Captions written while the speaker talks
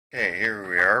Okay, here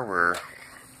we are. We're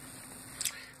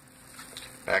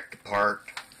back to part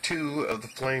 2 of the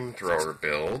Flamethrower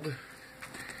build.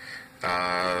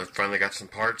 Finally got some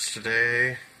parts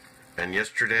today and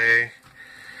yesterday.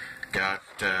 Got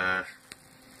my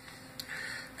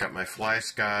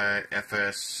FlySky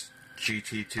FS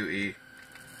GT2E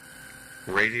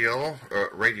radio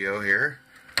here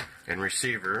and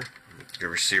receiver. Good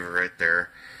receiver right there.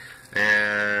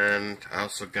 And I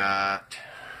also got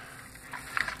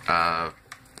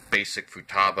basic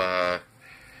Futaba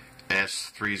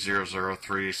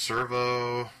S3003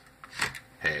 servo.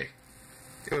 Hey,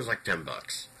 it was like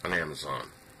 $10 on Amazon.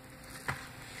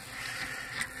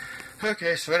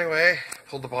 Okay, so anyway,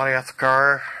 pulled the body off the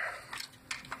car.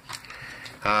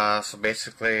 So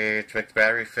basically, to make the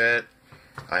battery fit,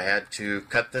 I had to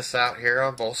cut this out here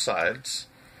on both sides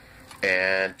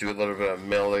and do a little bit of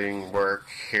milling work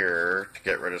here to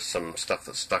get rid of some stuff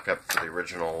that stuck up to the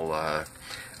original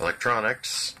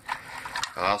electronics.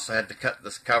 I also had to cut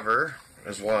this cover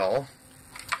as well.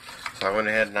 So I went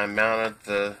ahead and I mounted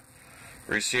the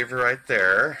receiver right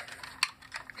there.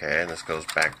 Okay, and this goes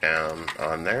back down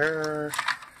on there.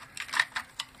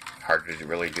 Hard to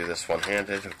really do this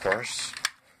one-handed, of course.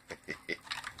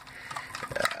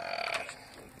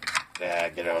 Yeah,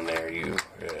 get on there, you.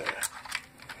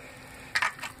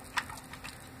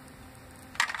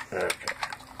 Okay.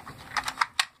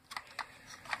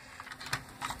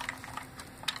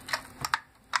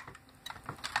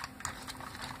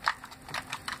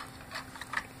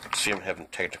 See, I'm having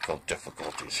technical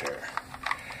difficulties here.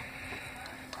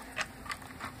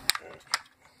 Okay.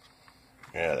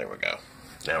 Yeah, there we go.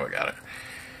 Now we got it.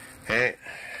 Okay.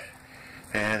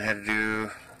 And had to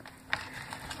do...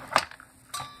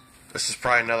 This is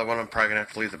probably another one I'm probably going to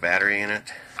have to leave the battery in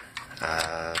it.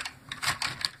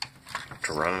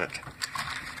 To run it.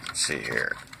 Let's see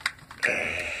here.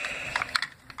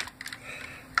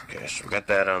 Okay, so we got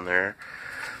that on there.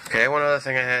 Okay, one other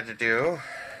thing I had to do,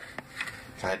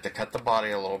 I had to cut the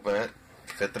body a little bit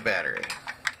to fit the battery.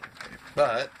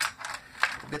 But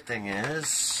the good thing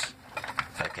is,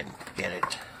 if I can get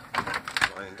it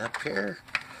lined up here.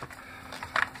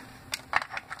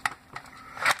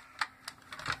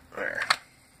 There.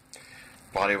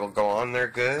 Body will go on there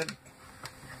good.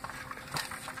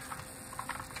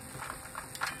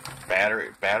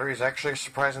 Battery is actually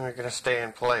surprisingly going to stay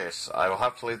in place. I will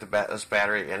have to leave this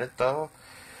battery in it though.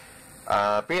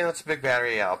 Being that's a big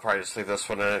battery, yeah, I'll probably just leave this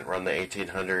one in it, run the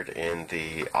 1800 in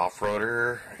the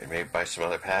off-roader, and maybe buy some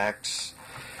other packs.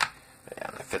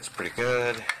 Yeah, that fits pretty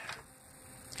good.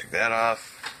 Take that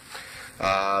off.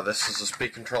 This is the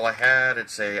speed control I had.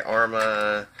 It's a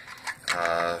Arma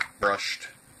brushed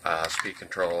speed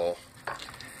control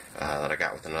that I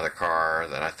got with another car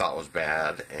that I thought was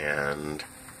bad, and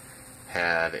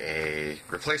had a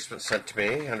replacement sent to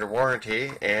me under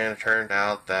warranty, and it turned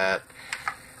out that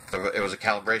it was a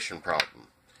calibration problem.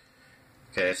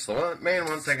 Okay, so the main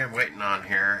thing I'm waiting on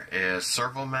here is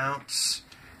servo mounts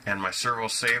and my servo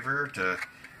saver to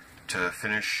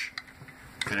finish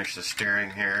the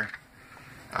steering here.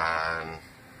 And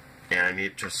I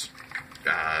need to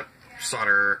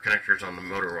solder connectors on the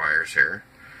motor wires here.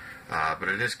 But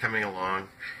it is coming along.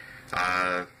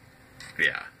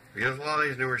 Yeah. Because a lot of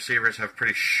these new receivers have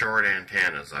pretty short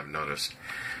antennas, I've noticed.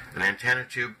 An antenna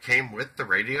tube came with the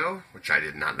radio, which I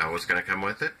did not know was going to come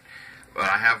with it. But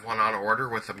I have one on order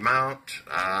with a mount.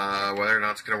 Whether or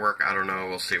not it's going to work, I don't know.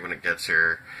 We'll see when it gets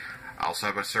here. I also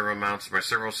have my servo mounts, my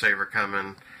servo saver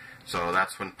coming. So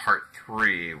that's when part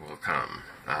 3 will come.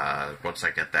 Once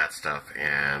I get that stuff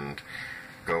and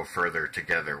go further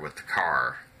together with the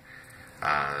car.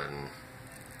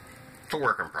 It's a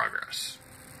work in progress.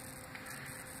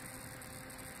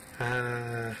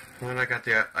 And I got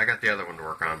the other one to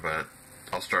work on, but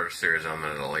I'll start a series on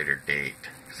that at a later date,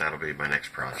 because that'll be my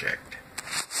next project.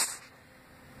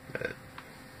 But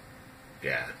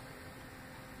yeah,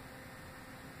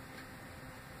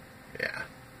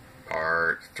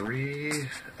 part 3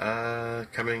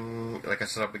 coming. Like I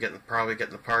said, I'll be probably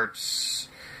getting the parts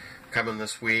coming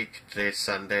this week. Today's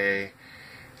Sunday.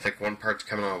 I think one part's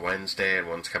coming on Wednesday and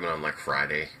one's coming on like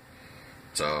Friday.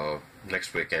 So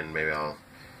next weekend maybe I'll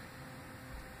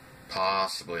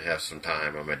possibly have some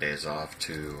time on my days off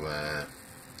to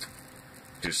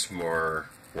do some more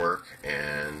work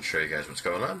and show you guys what's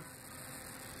going on.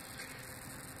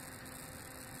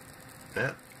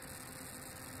 Yeah.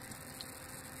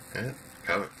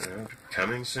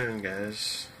 Coming soon,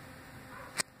 guys.